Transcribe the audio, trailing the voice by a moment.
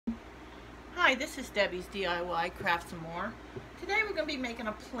Hi, this is Debbie's DIY Craft Some More. Today we're going to be making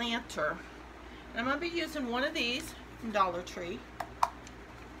a planter. And I'm going to be using one of these from Dollar Tree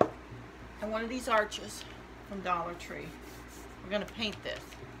and one of these arches from Dollar Tree. We're going to paint this.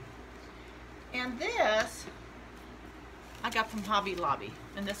 And this I got from Hobby Lobby,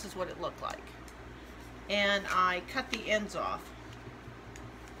 and this is what it looked like. And I cut the ends off.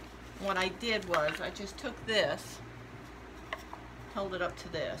 What I did was I just took this, held it up to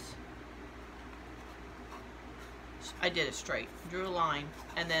this. I did it straight, drew a line,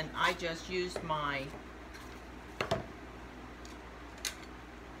 and then I just used my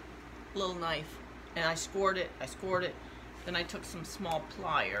little knife and I scored it, then I took some small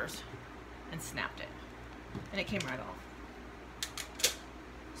pliers and snapped it, and it came right off.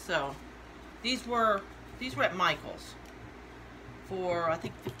 So these were at Michael's for I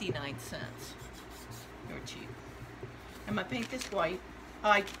think 59 cents. They were cheap. I'm gonna paint this white.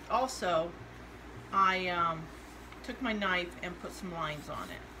 I took my knife and put some lines on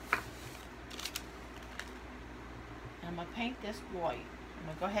it. And I'm going to paint this white. I'm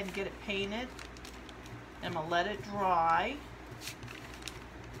going to go ahead and get it painted. I'm going to let it dry.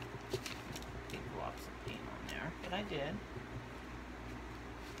 Big drops of paint on there, but I did.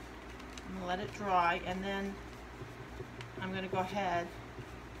 I'm going to let it dry, and then I'm going to go ahead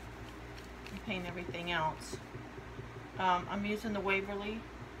and paint everything else. I'm using the Waverly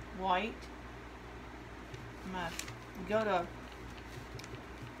white. I'm going to go to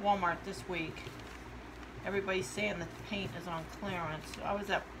Walmart this week. Everybody's saying that the paint is on clearance. I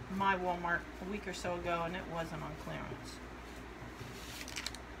was at my Walmart a week or so ago and it wasn't on clearance.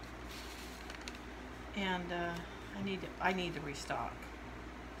 And I need to restock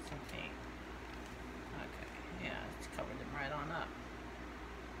some paint. Okay, yeah, it's covered them right on up.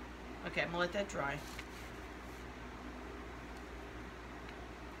 Okay, I'm gonna let that dry.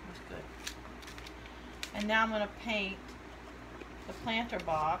 That's good. And now I'm going to paint the planter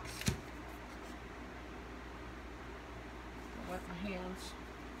box. I'll wet my hands.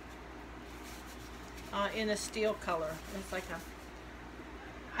 In a steel color. It's like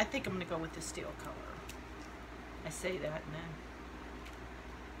I think I'm going to go with the steel color. I say that and then.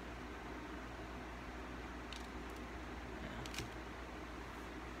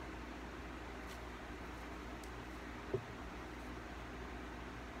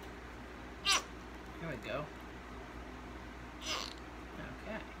 Here we go.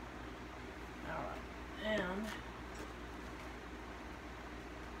 Okay. Alright. And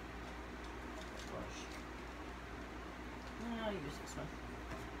brush. I'll use this one.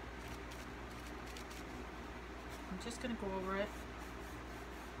 I'm just going to go over it.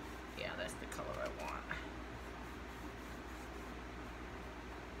 Yeah, that's the color I want.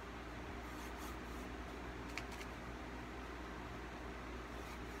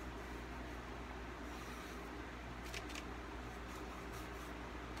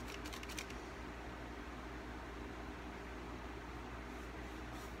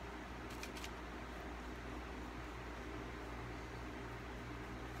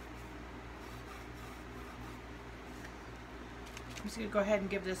 I'm just going to go ahead and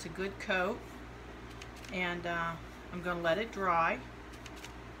give this a good coat, and I'm going to let it dry.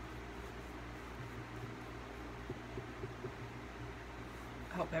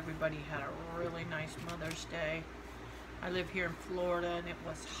 I hope everybody had a really nice Mother's Day. I live here in Florida and it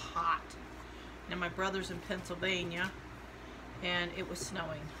was hot. And my brother's in Pennsylvania and it was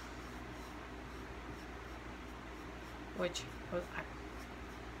snowing, which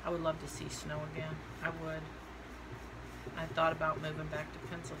I would love to see snow again. I would. I thought about moving back to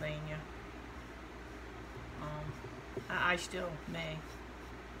Pennsylvania. I still may.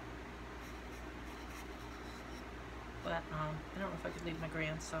 But I don't know if I could leave my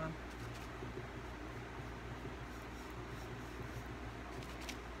grandson.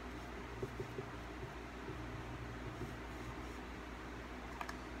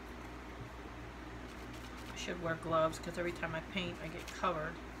 I should wear gloves because every time I paint I get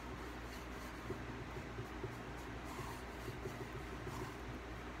covered.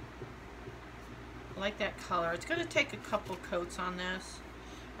 I like that color. It's going to take a couple coats on this.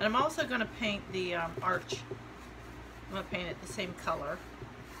 And I'm also going to paint the arch. I'm going to paint it the same color.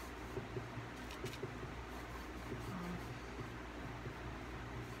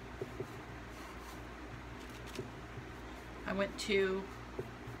 I went to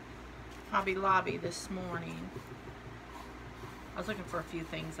Hobby Lobby this morning. I was looking for a few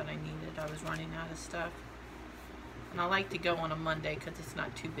things that I needed. I was running out of stuff. And I like to go on a Monday because it's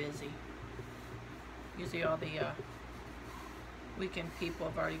not too busy. Usually all the weekend people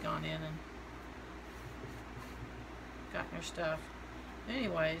have already gone in and gotten their stuff.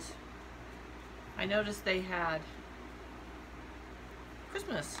 Anyways, I noticed they had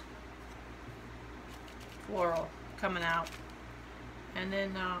Christmas floral coming out, and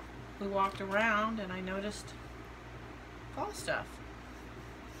then we walked around and I noticed fall stuff.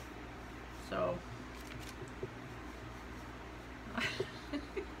 So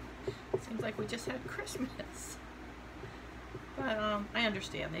seems like we just had Christmas. But I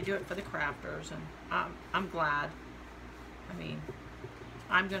understand they do it for the crafters, and I'm glad. I mean,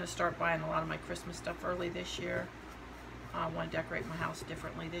 I'm going to start buying a lot of my Christmas stuff early this year. I want to decorate my house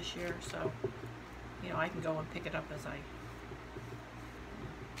differently this year, so you know I can go and pick it up as I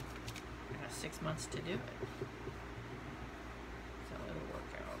got 6 months to do it. So it'll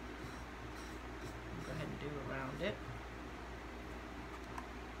work out. I'll go ahead and do around it.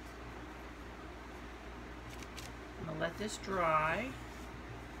 I'm going to let this dry,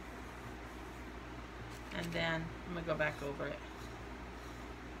 and then I'm going to go back over it.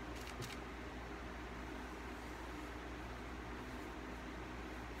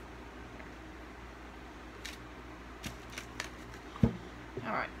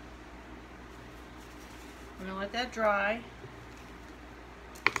 All right, I'm going to let that dry,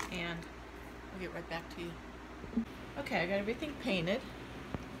 and I'll get right back to you. Okay, I got everything painted.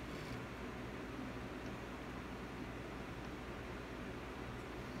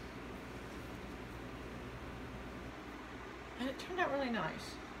 And it turned out really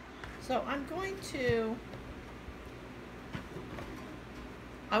nice. So I'm going to,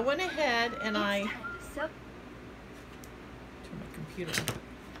 I went ahead and I, turn my computer on.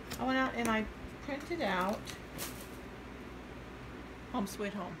 I went out and I printed out Home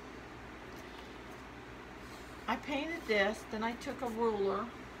Sweet Home. I painted this, then I took a ruler,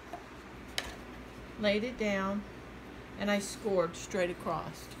 laid it down, and I scored straight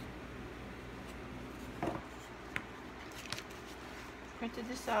across. Printed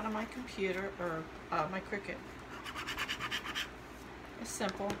this out on my computer, or my Cricut. It's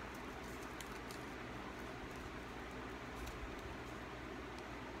simple.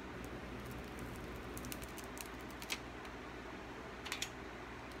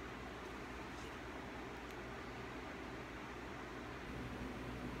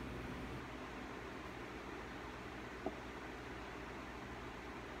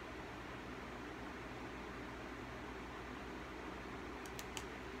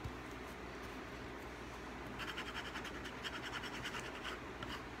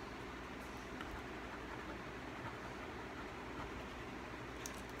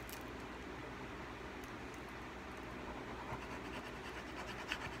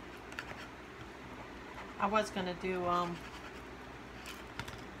 I was gonna do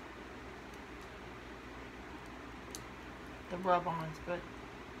the rub-ons, but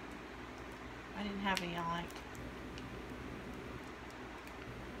I didn't have any I liked.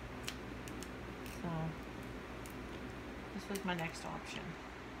 So this was my next option.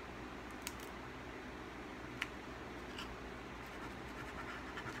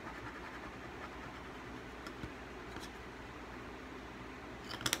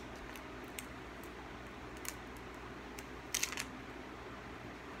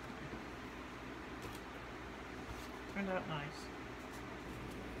 Turned out nice.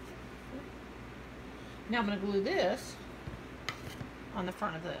 Now I'm going to glue this on the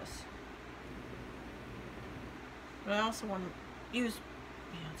front of this. But I also want to use,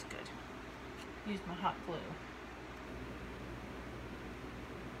 yeah, it's good. Use my hot glue.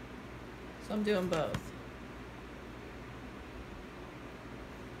 So I'm doing both.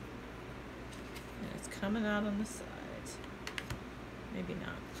 And it's coming out on the sides. Maybe not.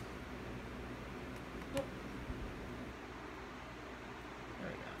 Oh. There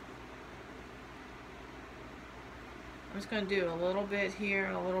we go. I'm just going to do a little bit here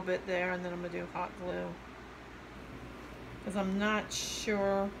and a little bit there, and then I'm going to do hot glue. Because I'm not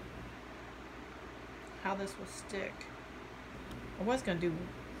sure how this will stick. I was going to do,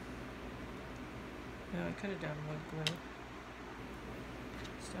 no, I could have done wood glue.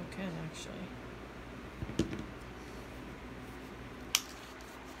 Still can actually.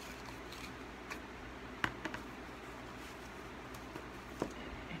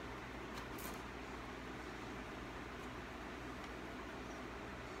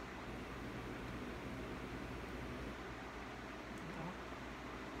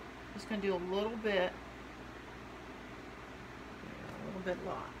 Just going to do a little bit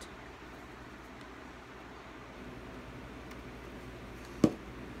lot.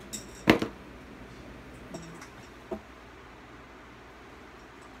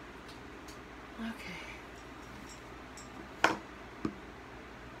 Okay.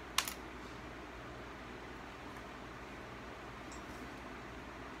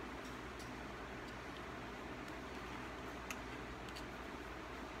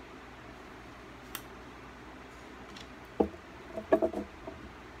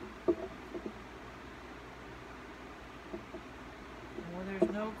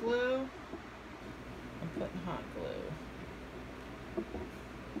 glue. I'm putting hot glue.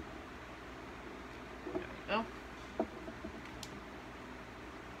 There we go.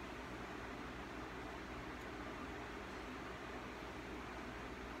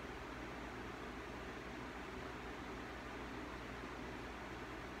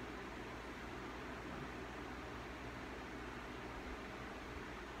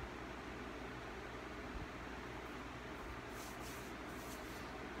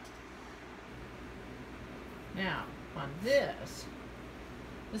 Now, on this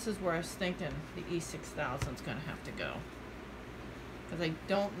is where I was thinking the E6000 is going to have to go. Because I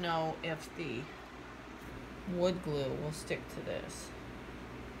don't know if the wood glue will stick to this.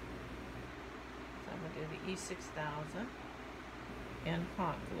 So I'm going to do the E6000 and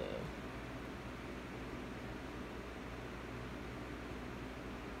hot glue.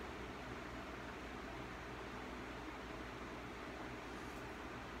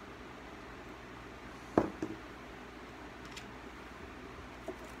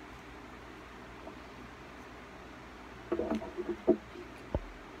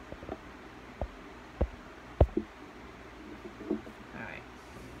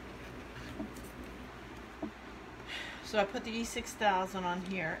 So I put the E6000 on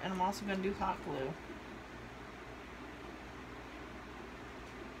here, and I'm also going to do hot glue.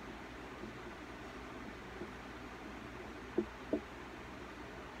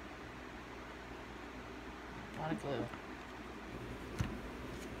 A lot of glue.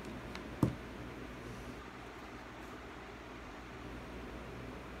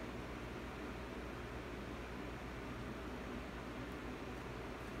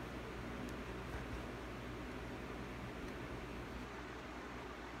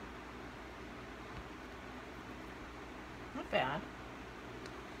 Bad.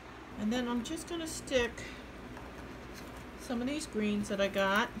 And then I'm just going to stick some of these greens that I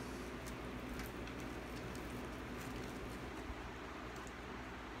got.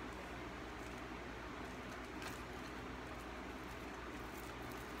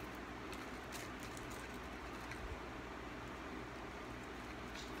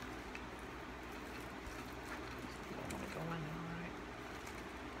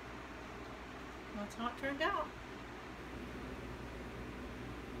 That's how it turned out.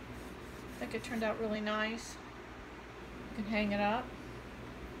 I think it turned out really nice. You can hang it up.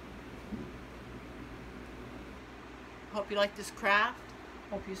 Hope you like this craft.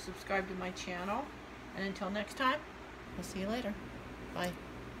 Hope you subscribe to my channel. And until next time, I'll see you later. Bye.